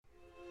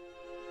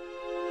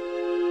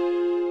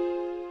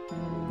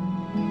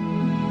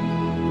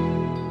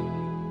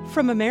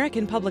From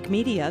American Public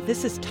Media,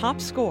 this is Top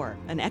Score,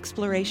 an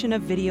exploration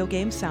of video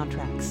game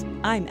soundtracks.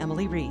 I'm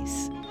Emily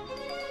Reese.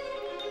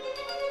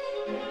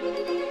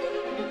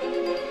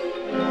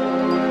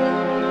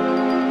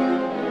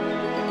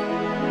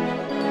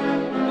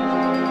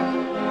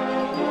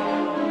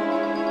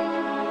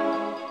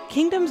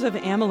 Kingdoms of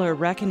Amalur: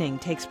 Reckoning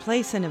takes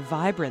place in a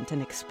vibrant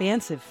and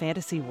expansive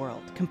fantasy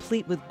world,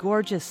 complete with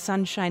gorgeous,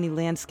 sunshiny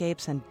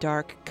landscapes and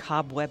dark,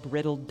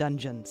 cobweb-riddled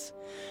dungeons.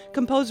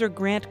 Composer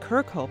Grant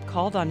Kirkhope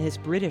called on his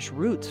British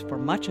roots for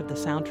much of the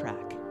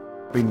soundtrack.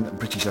 Being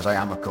British as I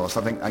am, of course,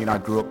 I think I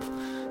grew up,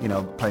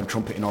 playing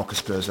trumpet in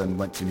orchestras and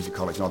went to music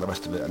college and all the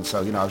rest of it, and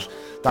so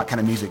that kind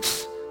of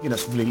music's,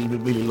 it's really,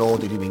 really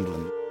lauded in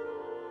England.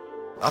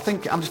 I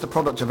think I'm just a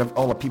product of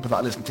all the people that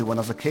I listened to when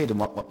I was a kid and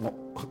what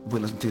we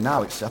listen to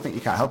now. I think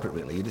you can't help it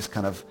really. You just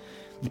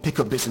you pick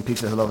up bits and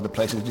pieces all over the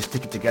place and you just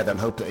stick it together and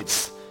hope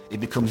that it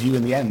becomes you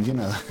in the end,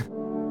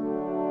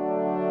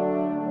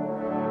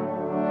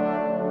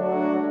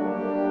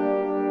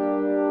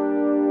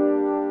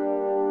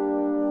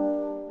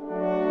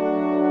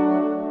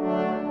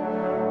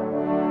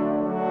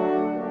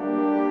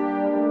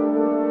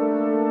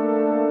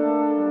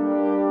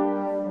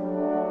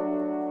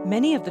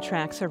 Many of the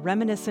tracks are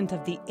reminiscent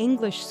of the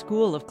English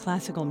school of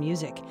classical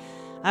music.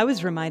 I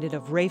was reminded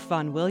of Ralph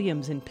Vaughan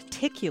Williams in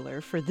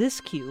particular for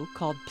this cue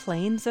called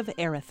Plains of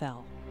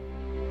Erethel.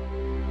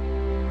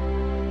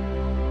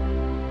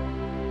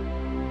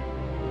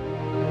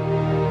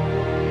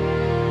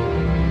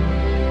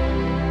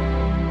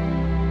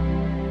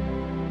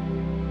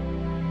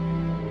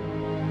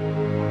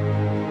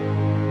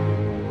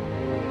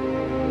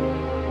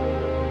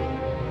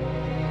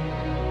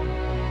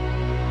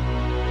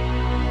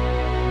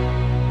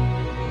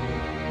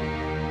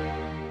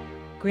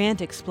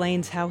 Grant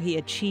explains how he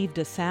achieved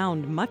a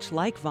sound much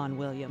like Vaughan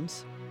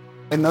Williams.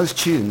 In those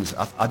tunes,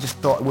 I just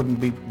thought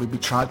we'd be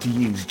trying to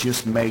use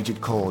just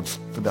majored chords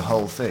for the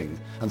whole thing.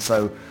 And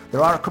so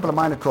there are a couple of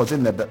minor chords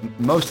in there, but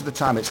most of the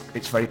time it's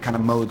very kind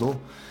of modal,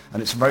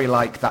 and it's very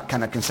like that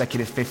kind of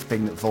consecutive fifth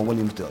thing that Vaughan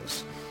Williams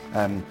does.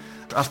 I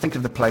was thinking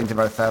of the Plains of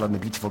Erethel and the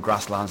beautiful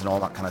grasslands and all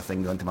that kind of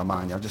thing going to my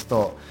mind. I just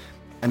thought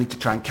I need to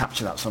try and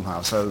capture that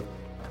somehow. So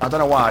I don't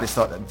know why, I just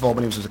thought that Vaughan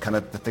Williams was the thing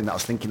that I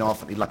was thinking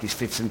of. Like his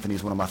Fifth Symphony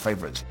is one of my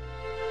favourites.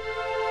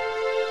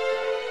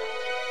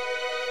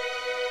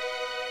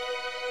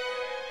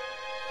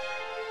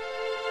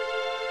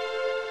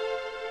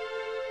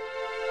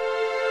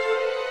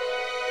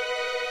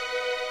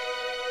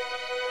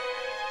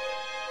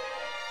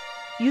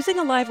 Using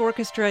a live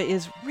orchestra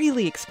is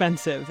really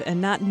expensive and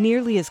not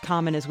nearly as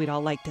common as we'd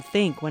all like to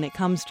think when it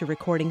comes to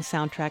recording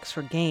soundtracks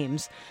for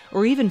games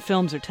or even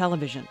films or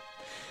television.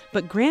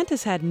 But Grant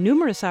has had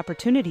numerous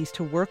opportunities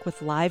to work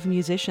with live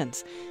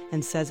musicians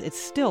and says it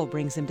still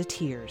brings him to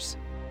tears.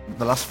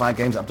 The last 5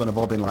 games I've done have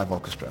all been live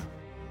orchestra.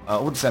 I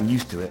wouldn't say I'm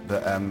used to it,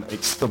 but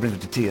it still brings me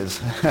to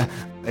tears.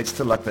 It's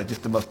still like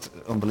just the most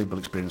unbelievable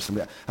experience.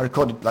 I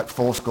recorded like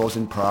 4 scores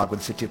in Prague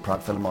with the City of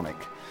Prague Philharmonic,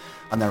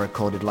 and I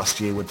recorded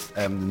last year with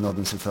the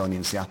Northern Symphony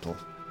in Seattle.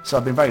 So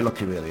I've been very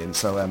lucky really, and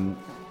so,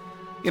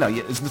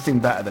 there's nothing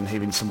better than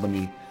hearing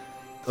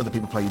other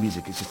people play your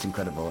music. It's just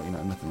incredible,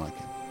 nothing like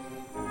it.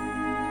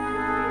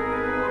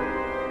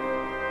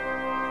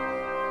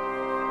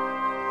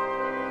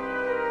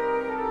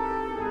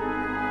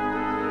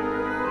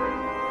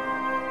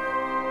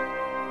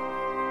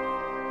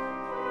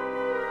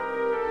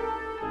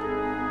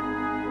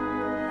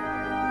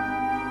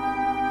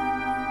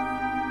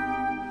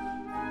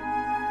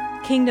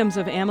 Kingdoms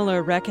of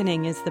Amalur: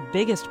 Reckoning is the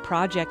biggest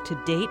project to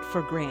date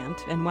for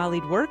Grant, and while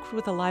he'd worked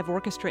with a live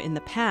orchestra in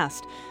the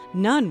past,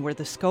 none were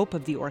the scope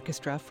of the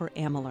orchestra for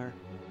Amalur.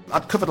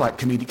 I'd covered like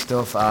comedic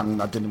stuff, and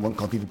I did one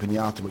called Viva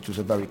Pinata, which was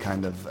a very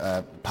kind of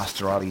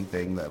pastorale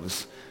thing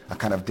I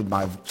kind of did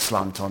my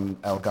slant on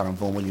Elgar and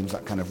Vaughan Williams,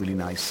 that kind of really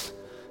nice,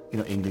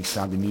 English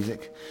sounding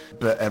music.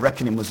 But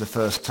Reckoning was the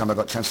first time I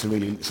got a chance to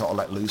really sort of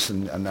let loose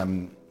and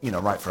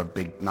write for a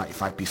big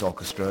 95-piece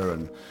orchestra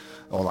and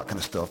all that kind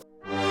of stuff.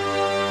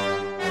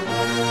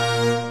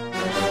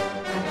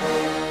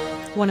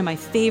 One of my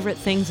favorite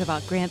things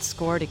about Grant's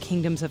score to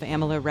Kingdoms of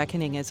Amalur: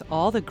 Reckoning is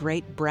all the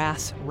great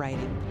brass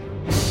writing.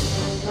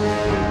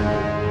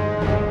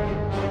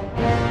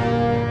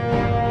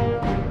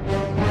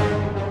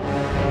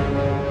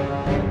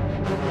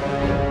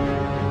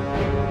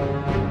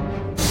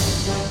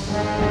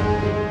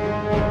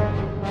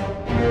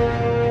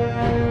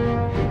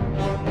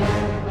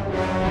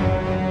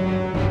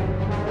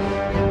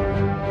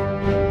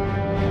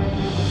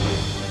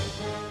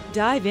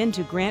 Dive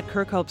into Grant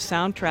Kirkhope's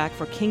soundtrack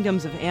for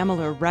Kingdoms of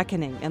Amalur: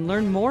 Reckoning and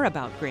learn more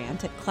about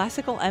Grant at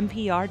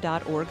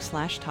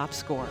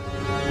classicalmpr.org/topscore.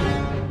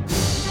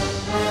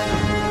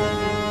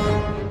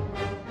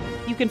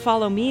 You can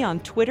follow me on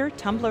Twitter,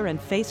 Tumblr, and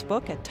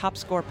Facebook at Top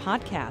Score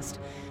Podcast.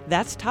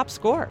 That's Top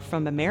Score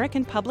from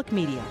American Public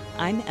Media.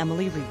 I'm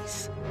Emily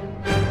Reese.